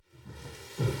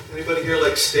Anybody here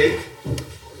like steak?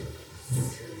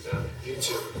 Yeah, me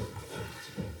too.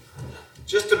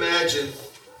 Just imagine,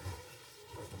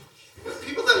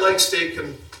 people that like steak,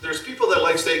 and there's people that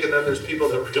like steak, and then there's people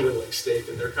that really like steak,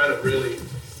 and they're kind of really,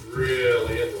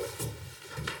 really into it.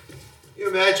 You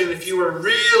imagine if you were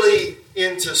really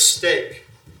into steak,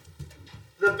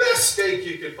 the best steak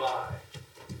you could buy,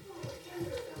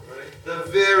 right? The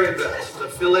very best, the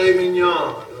filet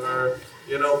mignon, or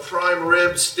prime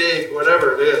rib steak,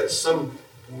 whatever it is, some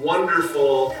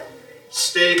wonderful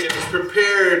steak, and it's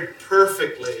prepared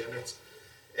perfectly,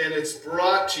 and it's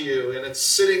brought to you, and it's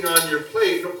sitting on your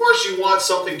plate. And of course, you want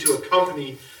something to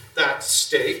accompany that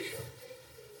steak.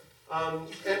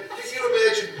 And can you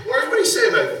imagine? What do you say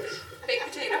about it? Baked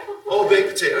potato. Oh, baked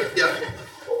potato. Yeah.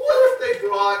 Well, what if they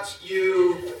brought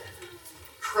you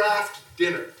Kraft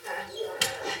dinner?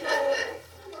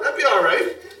 That'd be all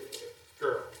right,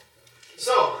 girl.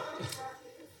 So,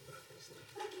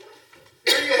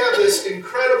 here you have this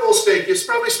incredible steak. You've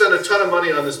probably spent a ton of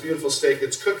money on this beautiful steak.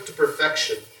 It's cooked to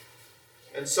perfection.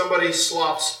 And somebody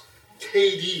slops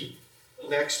KD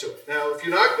next to it. Now, if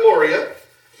you're not Gloria,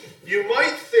 you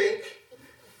might think,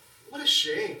 what a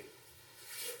shame.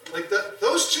 Like,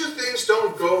 those two things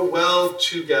don't go well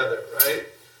together, right?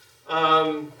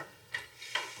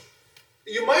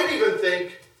 You might even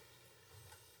think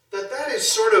that is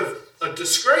sort of a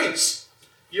disgrace.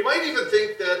 You might even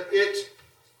think that it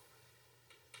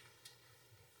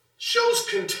shows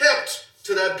contempt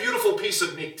to that beautiful piece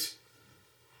of meat,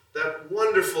 that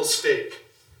wonderful steak,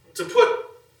 to put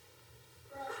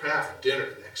Kraft dinner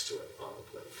next to it on the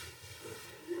plate.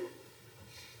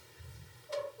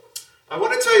 I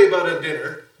want to tell you about a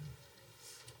dinner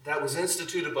that was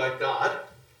instituted by God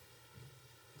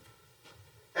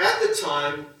at the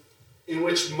time in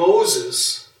which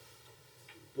Moses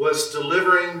was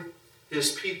delivering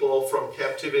his people from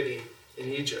captivity in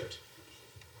Egypt.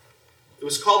 It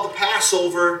was called the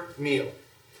Passover meal.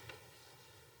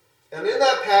 And in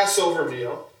that Passover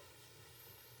meal,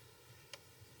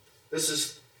 this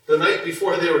is the night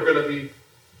before they were going to be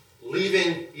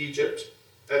leaving Egypt.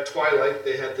 At twilight,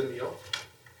 they had the meal.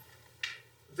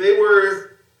 They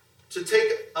were to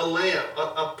take a lamb,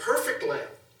 a perfect lamb,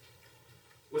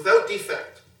 without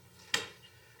defect.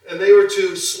 And they were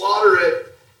to slaughter it.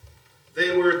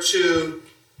 They were to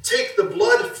take the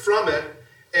blood from it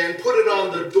and put it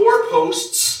on the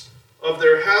doorposts of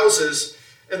their houses.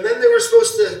 And then they were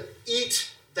supposed to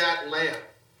eat that lamb.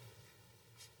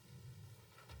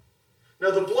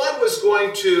 Now, the blood was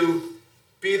going to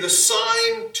be the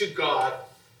sign to God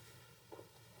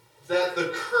that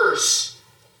the curse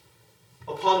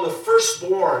upon the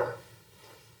firstborn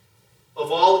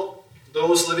of all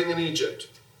those living in Egypt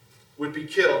would be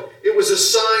killed. It was a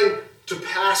sign to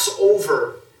pass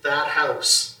over that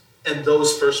house and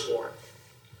those firstborn.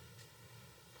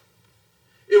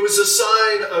 It was a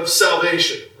sign of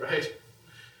salvation, right?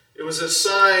 It was a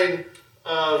sign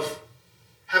of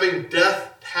having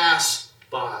death pass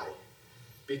by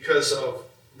because of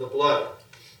the blood.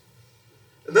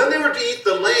 And then they were to eat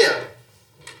the lamb.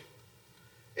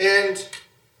 And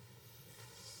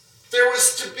there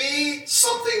was to be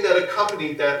something that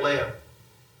accompanied that lamb.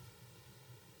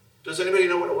 Does anybody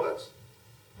know what it was?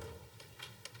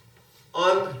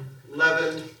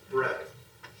 Unleavened bread.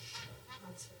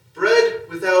 Bread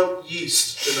without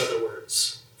yeast, in other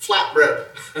words. Flat bread,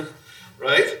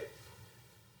 right?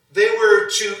 They were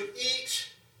to eat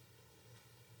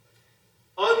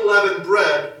unleavened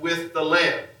bread with the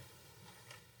lamb.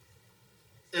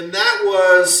 And that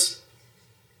was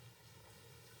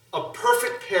a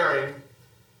perfect pairing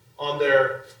on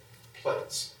their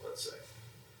plates, let's say.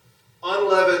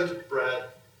 Unleavened bread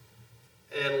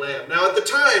and lamb. Now, at the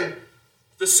time,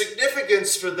 the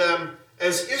significance for them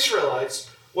as Israelites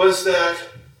was that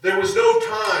there was no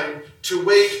time to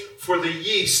wait for the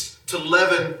yeast to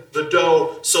leaven the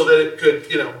dough so that it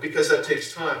could, because that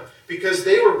takes time. Because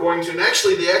they were going to, and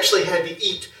they actually had to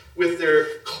eat with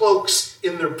their cloaks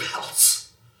in their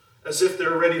belts, as if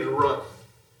they're ready to run.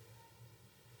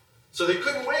 So they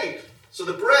couldn't wait. So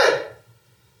the bread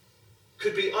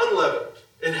could be unleavened.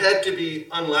 It had to be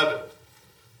unleavened.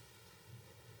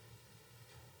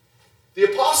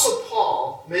 The Apostle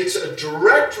Paul makes a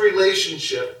direct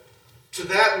relationship to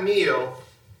that meal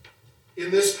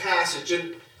in this passage.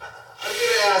 And I'm going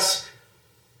to ask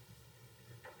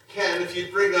Ken if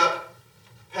you'd bring up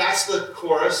past the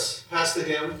chorus, past the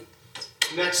hymn,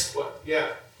 next one. Yeah.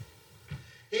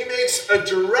 He makes a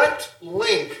direct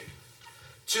link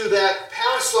to that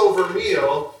Passover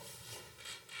meal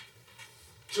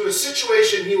to a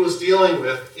situation he was dealing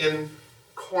with in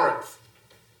Corinth.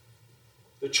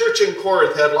 The church in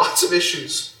Corinth had lots of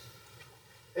issues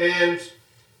And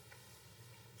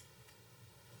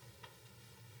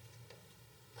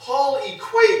Paul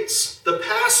equates the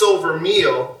Passover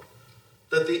meal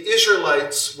that the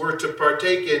Israelites were to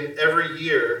partake in every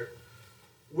year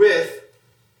with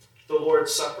the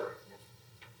Lord's Supper,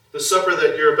 the supper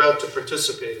that you're about to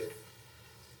participate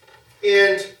in.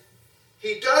 And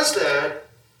he does that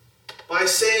by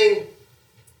saying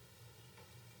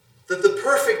that the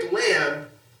perfect lamb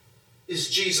is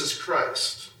Jesus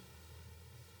Christ.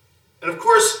 And of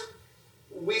course,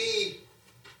 we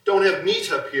don't have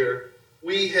meat up here.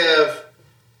 We have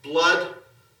blood,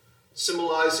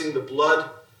 symbolizing the blood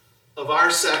of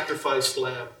our sacrificed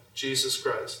lamb, Jesus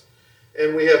Christ.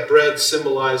 And we have bread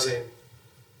symbolizing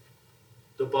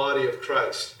the body of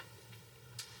Christ.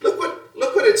 Look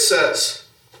what it says.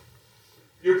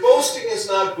 Your boasting is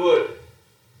not good.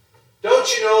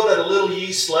 Don't you know that a little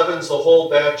yeast leavens the whole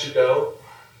batch of dough?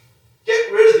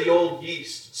 Get rid of the old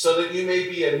yeast so that you may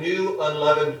be a new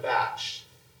unleavened batch,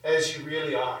 as you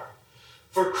really are.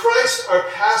 For Christ, our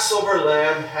Passover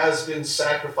lamb, has been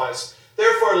sacrificed.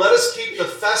 Therefore, let us keep the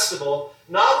festival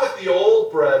not with the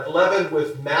old bread leavened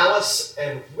with malice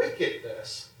and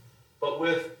wickedness, but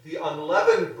with the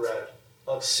unleavened bread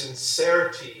of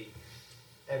sincerity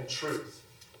and truth.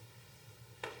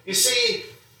 You see,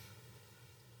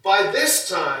 by this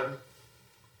time,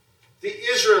 the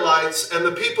Israelites and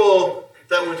the people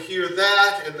that would hear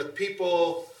that, and the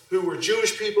people who were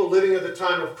Jewish people living at the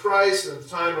time of Christ and at the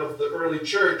time of the early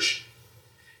church,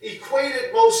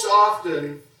 equated most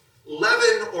often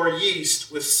leaven or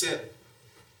yeast with sin.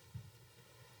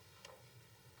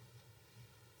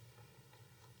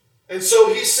 And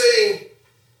so he's saying,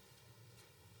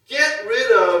 get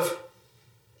rid of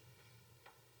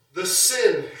the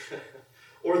sin,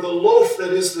 or the loaf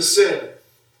that is the sin,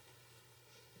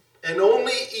 and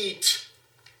only eat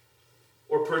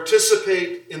or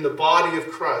participate in the body of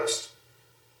Christ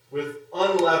with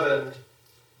unleavened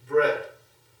bread,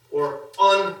 or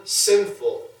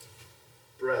unsinful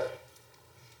bread.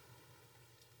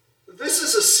 This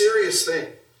is a serious thing.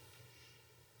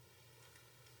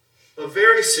 A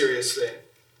very serious thing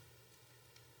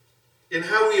in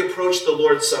how we approach the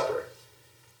Lord's Supper.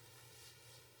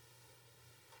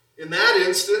 In that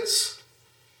instance,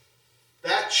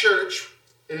 that church,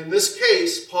 and in this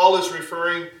case, Paul is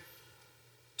referring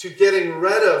to getting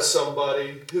rid of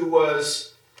somebody who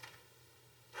was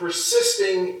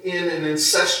persisting in an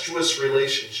incestuous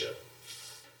relationship.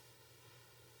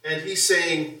 And he's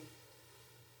saying,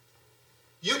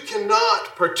 you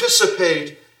cannot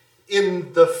participate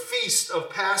in the feast of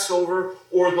Passover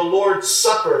or the Lord's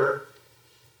Supper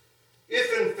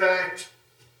if, in fact,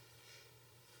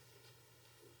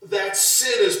 that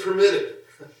sin is permitted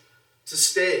to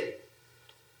stay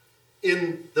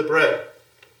in the bread.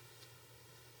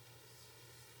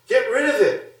 Get rid of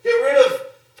it. Get rid of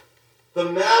the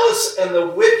malice and the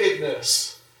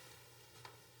wickedness,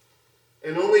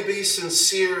 and only be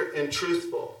sincere and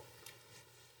truthful.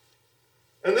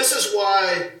 And this is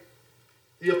why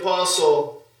the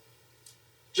apostle,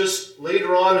 just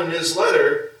later on in his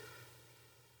letter,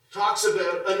 talks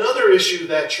about another issue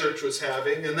that church was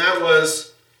having, and that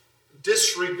was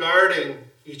disregarding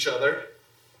each other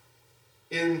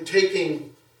in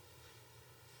taking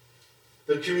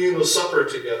the communal supper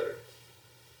together.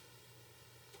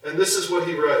 And this is what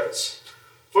he writes.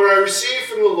 For I received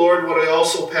from the Lord what I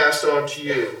also passed on to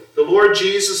you. The Lord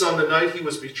Jesus, on the night he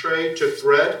was betrayed, took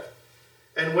bread,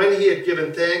 and when he had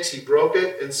given thanks, he broke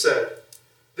it and said,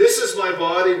 This is my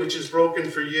body which is broken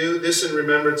for you, this in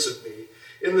remembrance of me.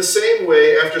 In the same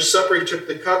way, after supper he took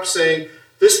the cup, saying,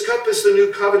 This cup is the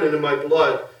new covenant in my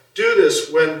blood. Do this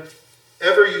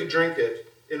whenever you drink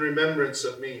it in remembrance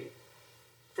of me.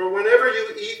 For whenever you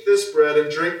eat this bread and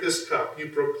drink this cup, you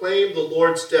proclaim the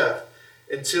Lord's death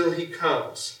until he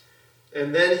comes.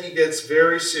 And then he gets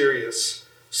very serious.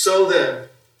 So then,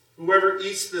 whoever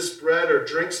eats this bread or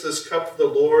drinks this cup of the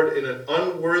Lord in an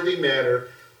unworthy manner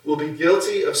will be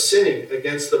guilty of sinning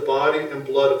against the body and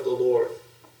blood of the Lord.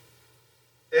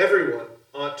 Everyone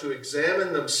ought to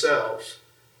examine themselves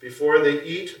before they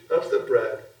eat of the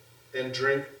bread and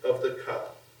drink of the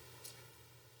cup.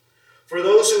 For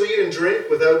those who eat and drink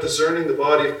without discerning the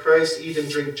body of Christ eat and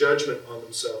drink judgment on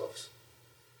themselves.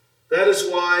 That is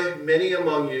why many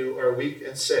among you are weak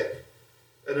and sick,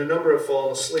 and a number have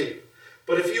fallen asleep.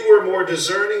 But if you were more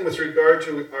discerning with regard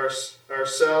to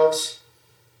ourselves,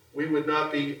 we would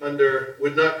not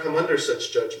come under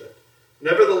such judgment.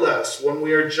 Nevertheless, when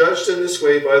we are judged in this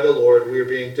way by the Lord, we are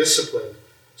being disciplined,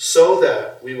 so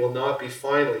that we will not be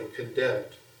finally condemned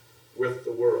with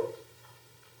the world.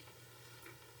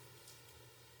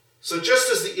 So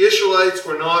just as the Israelites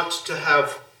were not to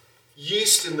have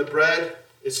yeast in the bread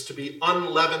is to be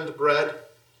unleavened bread.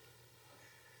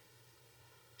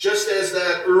 Just as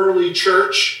that early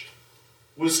church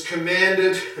was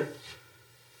commanded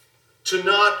to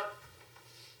not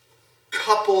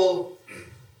couple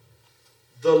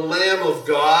the Lamb of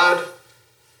God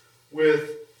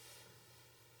with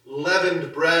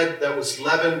leavened bread that was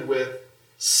leavened with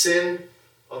sin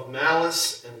of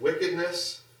malice and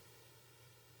wickedness,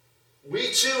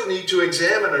 we too need to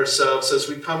examine ourselves as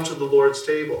we come to the Lord's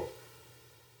table.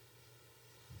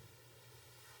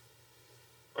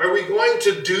 Are we going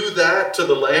to do that to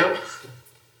the Lamb?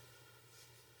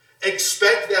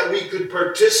 Expect that we could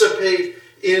participate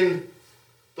in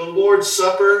the Lord's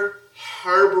Supper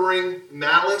harboring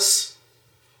malice,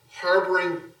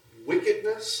 harboring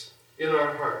wickedness in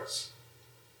our hearts?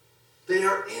 They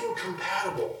are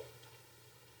incompatible.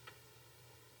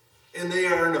 And they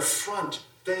are an affront.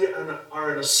 They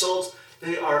are an assault.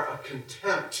 They are a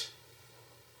contempt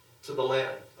to the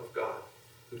Lamb of God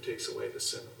who takes away the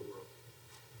sin of the world.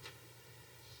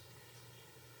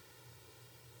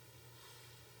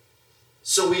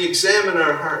 So we examine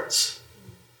our hearts.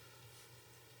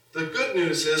 The good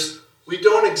news is we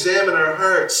don't examine our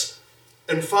hearts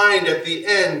and find at the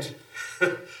end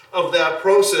of that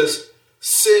process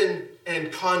sin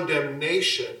and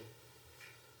condemnation.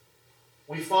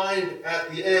 We find at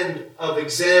the end of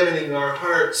examining our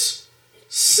hearts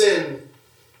sin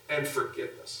and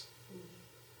forgiveness.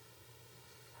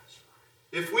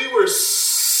 If we were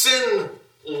sinless,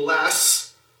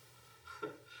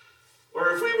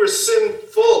 or if we were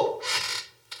sinful,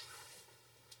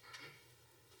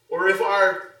 or if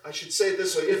I should say it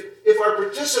this way, if our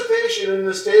participation in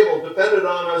this table depended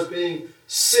on us being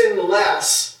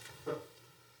sinless,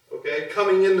 okay,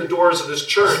 coming in the doors of this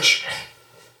church,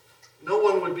 no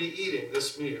one would be eating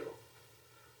this meal.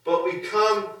 But we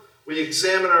come, we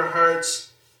examine our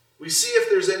hearts, we see if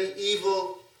there's any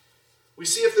evil, we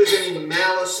see if there's any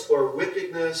malice or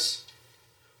wickedness,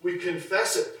 we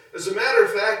confess it. As a matter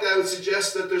of fact, I would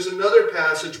suggest that there's another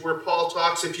passage where Paul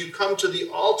talks, if you come to the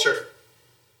altar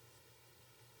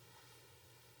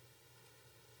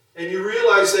and you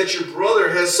realize that your brother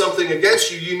has something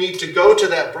against you, you need to go to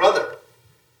that brother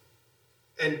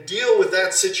and deal with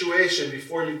that situation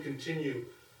before you continue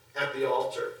at the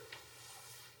altar.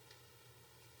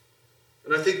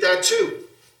 And I think that too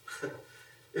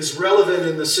is relevant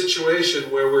in the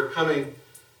situation where we're coming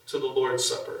to the Lord's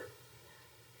Supper.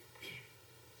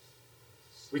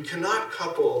 We cannot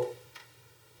couple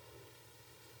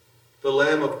the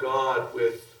Lamb of God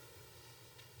with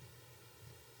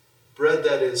bread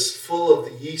that is full of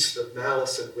the yeast of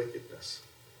malice and wickedness.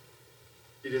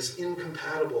 It is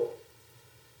incompatible,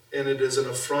 and it is an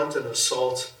affront and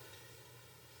assault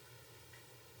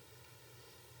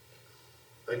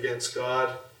against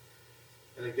God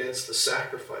and against the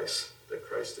sacrifice that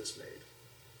Christ has made.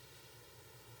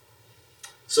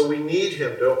 So we need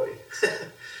him, don't we?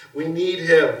 We need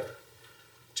him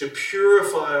to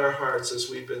purify our hearts as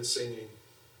we've been singing,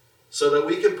 so that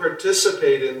we can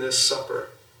participate in this supper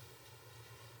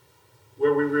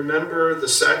where we remember the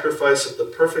sacrifice of the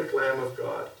perfect Lamb of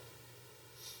God.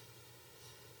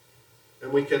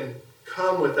 And we can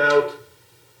come without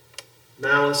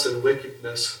malice and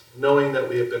wickedness, knowing that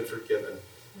we have been forgiven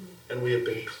and we have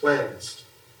been cleansed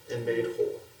and made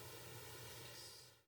whole.